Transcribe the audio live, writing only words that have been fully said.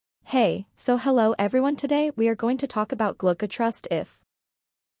Hey, so hello everyone, today we are going to talk about GlucoTrust.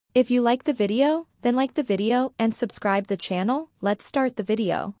 If you like the video, then like the video and subscribe the channel. Let's start the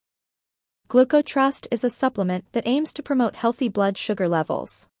video. GlucoTrust is a supplement that aims to promote healthy blood sugar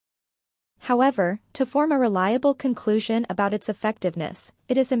levels. However, to form a reliable conclusion about its effectiveness,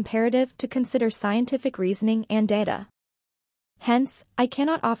 it is imperative to consider scientific reasoning and data. Hence, I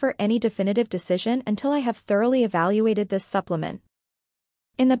cannot offer any definitive decision until I have thoroughly evaluated this supplement.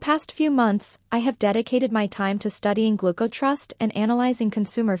 In the past few months, I have dedicated my time to studying GlucoTrust and analyzing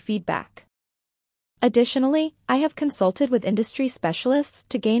consumer feedback. Additionally, I have consulted with industry specialists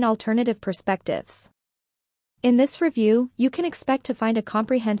to gain alternative perspectives. In this review, you can expect to find a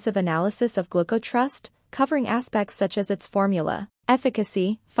comprehensive analysis of GlucoTrust, covering aspects such as its formula,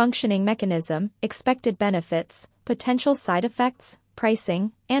 efficacy, functioning mechanism, expected benefits, potential side effects,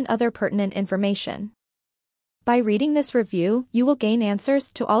 pricing, and other pertinent information. By reading this review, you will gain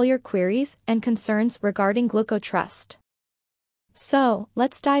answers to all your queries and concerns regarding GlucoTrust. So,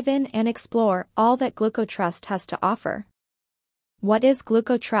 let's dive in and explore all that GlucoTrust has to offer. What is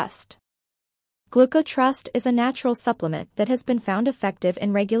GlucoTrust? GlucoTrust is a natural supplement that has been found effective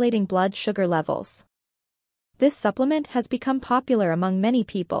in regulating blood sugar levels. This supplement has become popular among many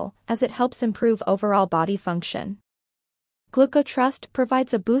people as it helps improve overall body function. GlucoTrust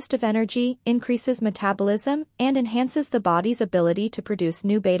provides a boost of energy, increases metabolism, and enhances the body's ability to produce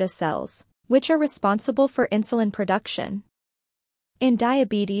new beta cells, which are responsible for insulin production. In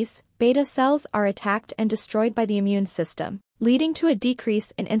diabetes, beta cells are attacked and destroyed by the immune system, leading to a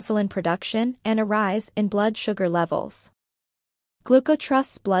decrease in insulin production and a rise in blood sugar levels.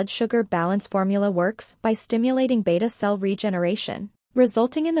 GlucoTrust's blood sugar balance formula works by stimulating beta cell regeneration,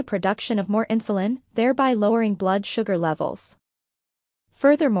 resulting in the production of more insulin, thereby lowering blood sugar levels.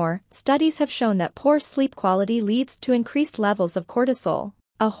 Furthermore, studies have shown that poor sleep quality leads to increased levels of cortisol,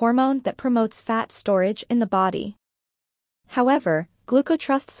 a hormone that promotes fat storage in the body. However,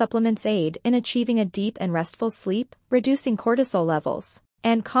 GlucoTrust supplements aid in achieving a deep and restful sleep, reducing cortisol levels,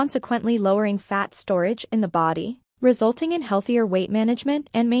 and consequently lowering fat storage in the body, resulting in healthier weight management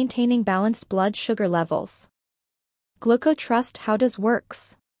and maintaining balanced blood sugar levels. GlucoTrust, how does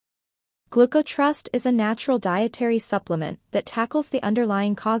works? GlucoTrust is a natural dietary supplement that tackles the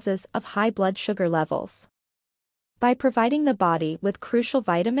underlying causes of high blood sugar levels. By providing the body with crucial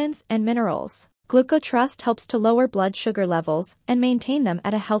vitamins and minerals, GlucoTrust helps to lower blood sugar levels and maintain them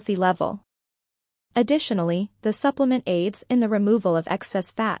at a healthy level. Additionally, the supplement aids in the removal of excess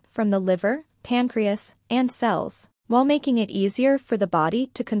fat from the liver, pancreas, and cells, while making it easier for the body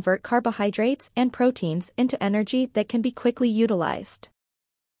to convert carbohydrates and proteins into energy that can be quickly utilized.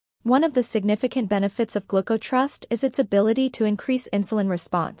 One of the significant benefits of GlucoTrust is its ability to increase insulin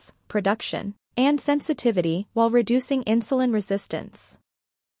response, production, and sensitivity while reducing insulin resistance.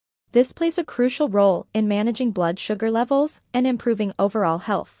 This plays a crucial role in managing blood sugar levels and improving overall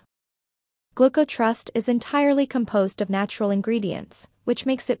health. GlucoTrust is entirely composed of natural ingredients, which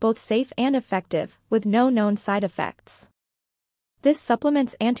makes it both safe and effective, with no known side effects. This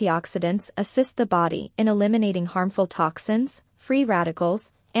supplement's antioxidants assist the body in eliminating harmful toxins, free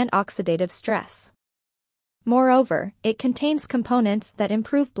radicals, and oxidative stress. Moreover, it contains components that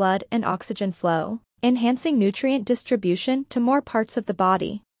improve blood and oxygen flow, enhancing nutrient distribution to more parts of the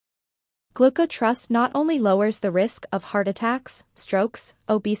body. GlucoTrust not only lowers the risk of heart attacks, strokes,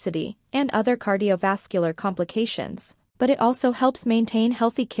 obesity, and other cardiovascular complications, but it also helps maintain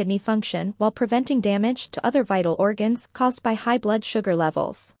healthy kidney function while preventing damage to other vital organs caused by high blood sugar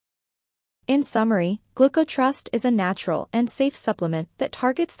levels. In summary, GlucoTrust is a natural and safe supplement that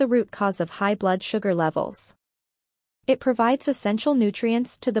targets the root cause of high blood sugar levels. It provides essential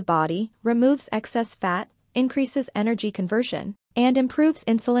nutrients to the body, removes excess fat, increases energy conversion, and improves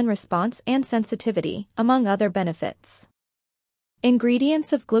insulin response and sensitivity, among other benefits.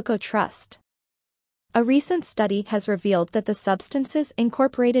 Ingredients of GlucoTrust. A recent study has revealed that the substances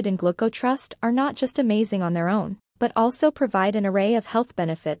incorporated in GlucoTrust are not just amazing on their own, but also provide an array of health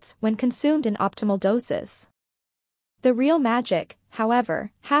benefits when consumed in optimal doses. The real magic,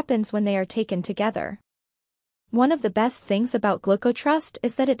 however, happens when they are taken together. One of the best things about GlucoTrust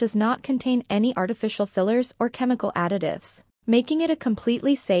is that it does not contain any artificial fillers or chemical additives, making it a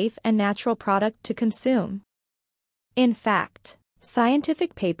completely safe and natural product to consume. In fact,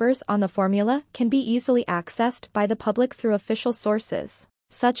 scientific papers on the formula can be easily accessed by the public through official sources,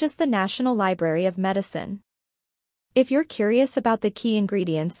 such as the National Library of Medicine. If you're curious about the key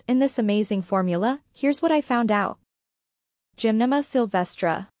ingredients in this amazing formula, here's what I found out. Gymnema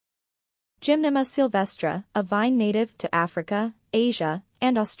sylvestre. Gymnema sylvestre, a vine native to Africa, Asia,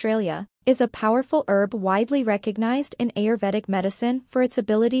 and Australia, is a powerful herb widely recognized in Ayurvedic medicine for its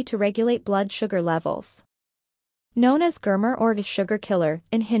ability to regulate blood sugar levels. Known as gurmur or the sugar killer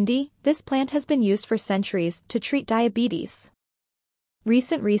in Hindi, this plant has been used for centuries to treat diabetes.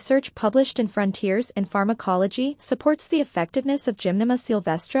 Recent research published in Frontiers in Pharmacology supports the effectiveness of Gymnema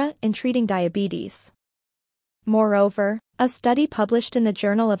sylvestre in treating diabetes. Moreover, a study published in the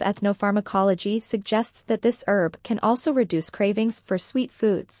Journal of Ethnopharmacology suggests that this herb can also reduce cravings for sweet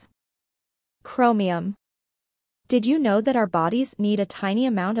foods. Chromium. Did you know that our bodies need a tiny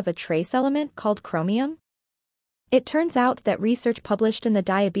amount of a trace element called chromium? It turns out that research published in the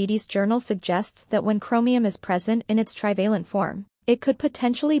Diabetes Journal suggests that when chromium is present in its trivalent form, it could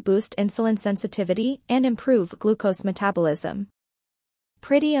potentially boost insulin sensitivity and improve glucose metabolism.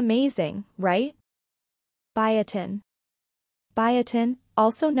 Pretty amazing, right? Biotin. Biotin,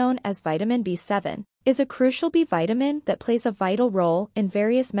 also known as vitamin B7, is a crucial B vitamin that plays a vital role in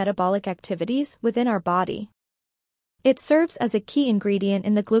various metabolic activities within our body. It serves as a key ingredient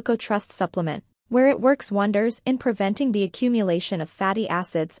in the GlucoTrust supplement, where it works wonders in preventing the accumulation of fatty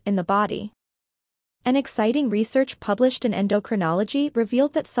acids in the body. An exciting research published in Endocrinology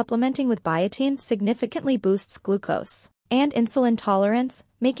revealed that supplementing with biotin significantly boosts glucose and insulin tolerance,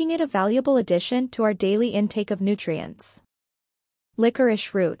 making it a valuable addition to our daily intake of nutrients.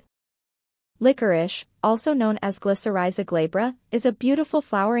 Licorice root. Licorice, also known as Glycyrrhiza glabra, is a beautiful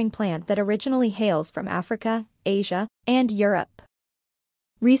flowering plant that originally hails from Africa, Asia, and Europe.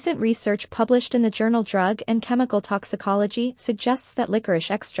 Recent research published in the journal Drug and Chemical Toxicology suggests that licorice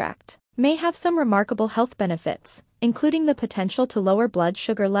extract may have some remarkable health benefits, including the potential to lower blood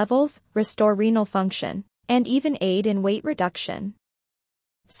sugar levels, restore renal function, and even aid in weight reduction.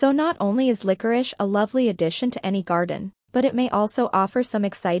 So not only is licorice a lovely addition to any garden, but it may also offer some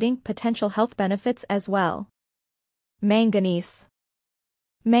exciting potential health benefits as well. Manganese.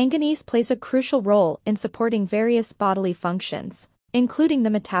 Manganese plays a crucial role in supporting various bodily functions, including the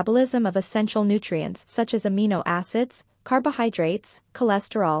metabolism of essential nutrients such as amino acids, carbohydrates,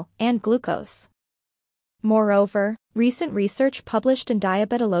 cholesterol, and glucose. Moreover, recent research published in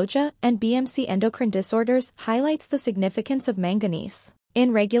Diabetologia and BMC Endocrine Disorders highlights the significance of manganese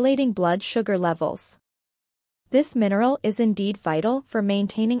in regulating blood sugar levels. This mineral is indeed vital for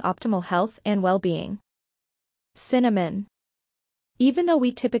maintaining optimal health and well-being. Cinnamon. Even though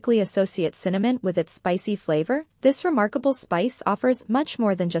we typically associate cinnamon with its spicy flavor, this remarkable spice offers much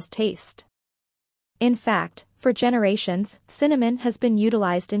more than just taste. In fact, for generations, cinnamon has been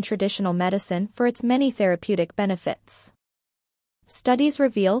utilized in traditional medicine for its many therapeutic benefits. Studies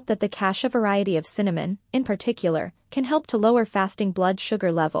reveal that the cassia variety of cinnamon, in particular, can help to lower fasting blood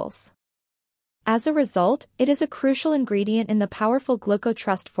sugar levels. As a result, it is a crucial ingredient in the powerful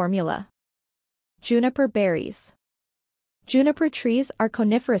GlucoTrust formula. Juniper berries. Juniper trees are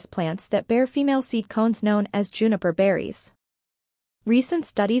coniferous plants that bear female seed cones known as juniper berries. Recent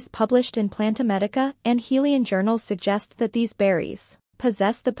studies published in Plantamedica and Helian journals suggest that these berries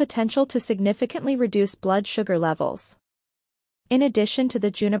possess the potential to significantly reduce blood sugar levels. In addition to the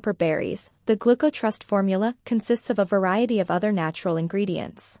juniper berries, the GlucoTrust formula consists of a variety of other natural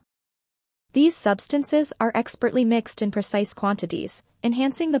ingredients. These substances are expertly mixed in precise quantities,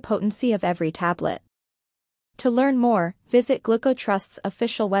 enhancing the potency of every tablet. To learn more, visit GlucoTrust's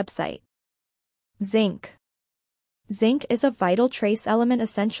official website. Zinc. Zinc is a vital trace element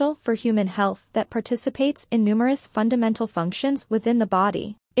essential for human health that participates in numerous fundamental functions within the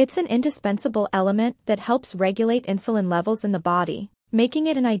body. It's an indispensable element that helps regulate insulin levels in the body, making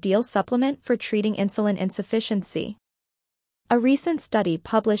it an ideal supplement for treating insulin insufficiency. A recent study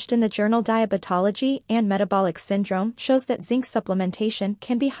published in the journal Diabetology and Metabolic Syndrome shows that zinc supplementation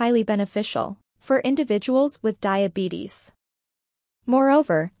can be highly beneficial for individuals with diabetes.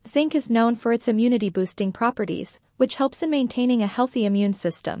 Moreover, zinc is known for its immunity-boosting properties, which helps in maintaining a healthy immune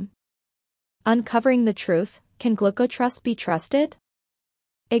system. Uncovering the truth, can GlucoTrust be trusted?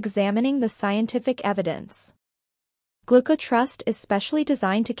 Examining the scientific evidence. GlucoTrust is specially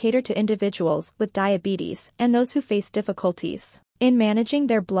designed to cater to individuals with diabetes and those who face difficulties in managing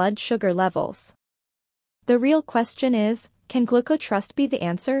their blood sugar levels. The real question is, can GlucoTrust be the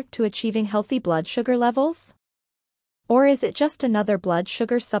answer to achieving healthy blood sugar levels? Or is it just another blood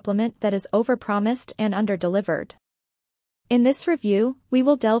sugar supplement that is overpromised and underdelivered? In this review, we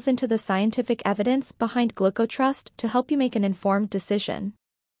will delve into the scientific evidence behind GlucoTrust to help you make an informed decision.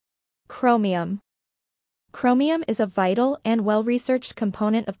 Chromium. Chromium is a vital and well-researched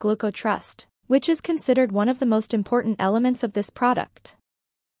component of GlucoTrust, which is considered one of the most important elements of this product.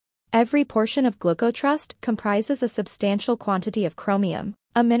 Every portion of GlucoTrust comprises a substantial quantity of chromium,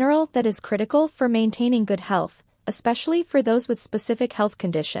 a mineral that is critical for maintaining good health, especially for those with specific health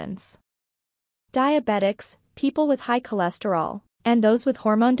conditions. Diabetics, people with high cholesterol, and those with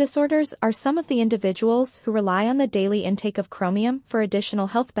hormone disorders are some of the individuals who rely on the daily intake of chromium for additional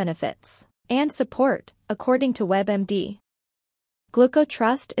health benefits and support, according to WebMD.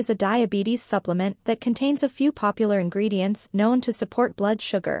 GlucoTrust is a diabetes supplement that contains a few popular ingredients known to support blood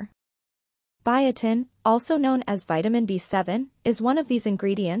sugar. Biotin, also known as vitamin B7, is one of these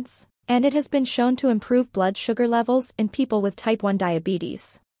ingredients, and it has been shown to improve blood sugar levels in people with type 1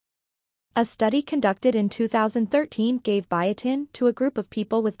 diabetes. A study conducted in 2013 gave biotin to a group of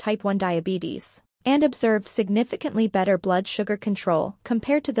people with type 1 diabetes and observed significantly better blood sugar control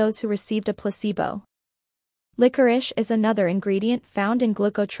compared to those who received a placebo. Licorice is another ingredient found in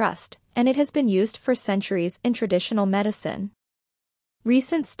GlucoTrust, and it has been used for centuries in traditional medicine.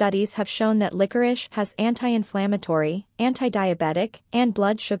 Recent studies have shown that licorice has anti-inflammatory, anti-diabetic, and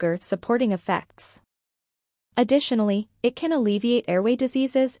blood sugar supporting effects. Additionally, it can alleviate airway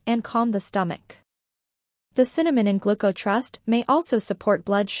diseases and calm the stomach. The cinnamon in GlucoTrust may also support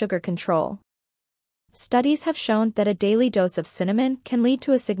blood sugar control. Studies have shown that a daily dose of cinnamon can lead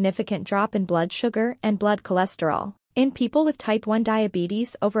to a significant drop in blood sugar and blood cholesterol in people with type 1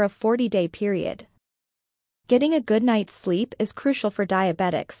 diabetes over a 40-day period. Getting a good night's sleep is crucial for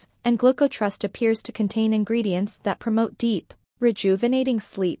diabetics, and GlucoTrust appears to contain ingredients that promote deep, rejuvenating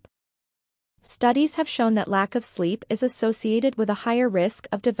sleep. Studies have shown that lack of sleep is associated with a higher risk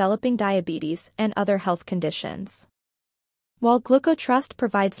of developing diabetes and other health conditions. While GlucoTrust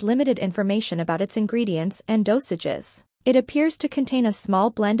provides limited information about its ingredients and dosages, it appears to contain a small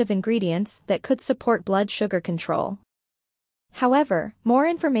blend of ingredients that could support blood sugar control. However, more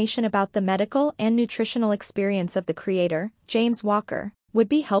information about the medical and nutritional experience of the creator, James Walker, would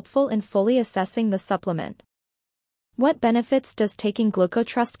be helpful in fully assessing the supplement. What benefits does taking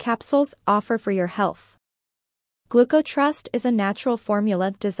GlucoTrust capsules offer for your health? GlucoTrust is a natural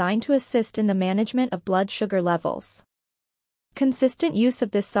formula designed to assist in the management of blood sugar levels. Consistent use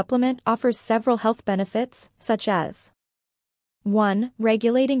of this supplement offers several health benefits, such as 1.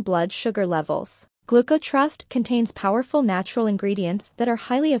 Regulating blood sugar levels. GlucoTrust contains powerful natural ingredients that are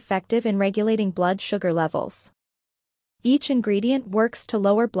highly effective in regulating blood sugar levels. Each ingredient works to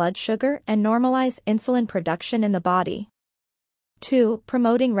lower blood sugar and normalize insulin production in the body. 2.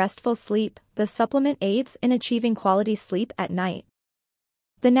 Promoting restful sleep. The supplement aids in achieving quality sleep at night.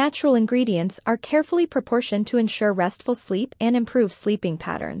 The natural ingredients are carefully proportioned to ensure restful sleep and improve sleeping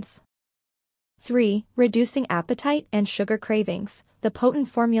patterns. 3. Reducing appetite and sugar cravings. The potent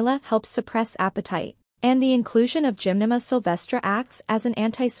formula helps suppress appetite, and the inclusion of Gymnema sylvestre acts as an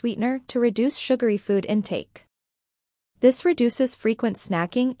anti-sweetener to reduce sugary food intake. This reduces frequent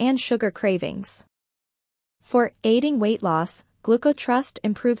snacking and sugar cravings. 4. Aiding weight loss. GlucoTrust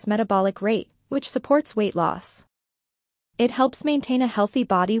improves metabolic rate, which supports weight loss. It helps maintain a healthy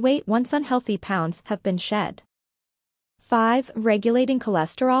body weight once unhealthy pounds have been shed. 5. Regulating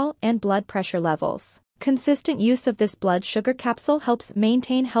cholesterol and blood pressure levels. Consistent use of this blood sugar capsule helps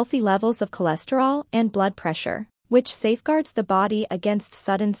maintain healthy levels of cholesterol and blood pressure, which safeguards the body against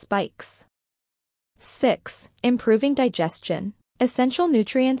sudden spikes. 6. Improving digestion. Essential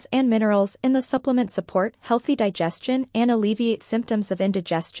nutrients and minerals in the supplement support healthy digestion and alleviate symptoms of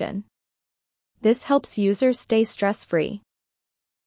indigestion. This helps users stay stress-free.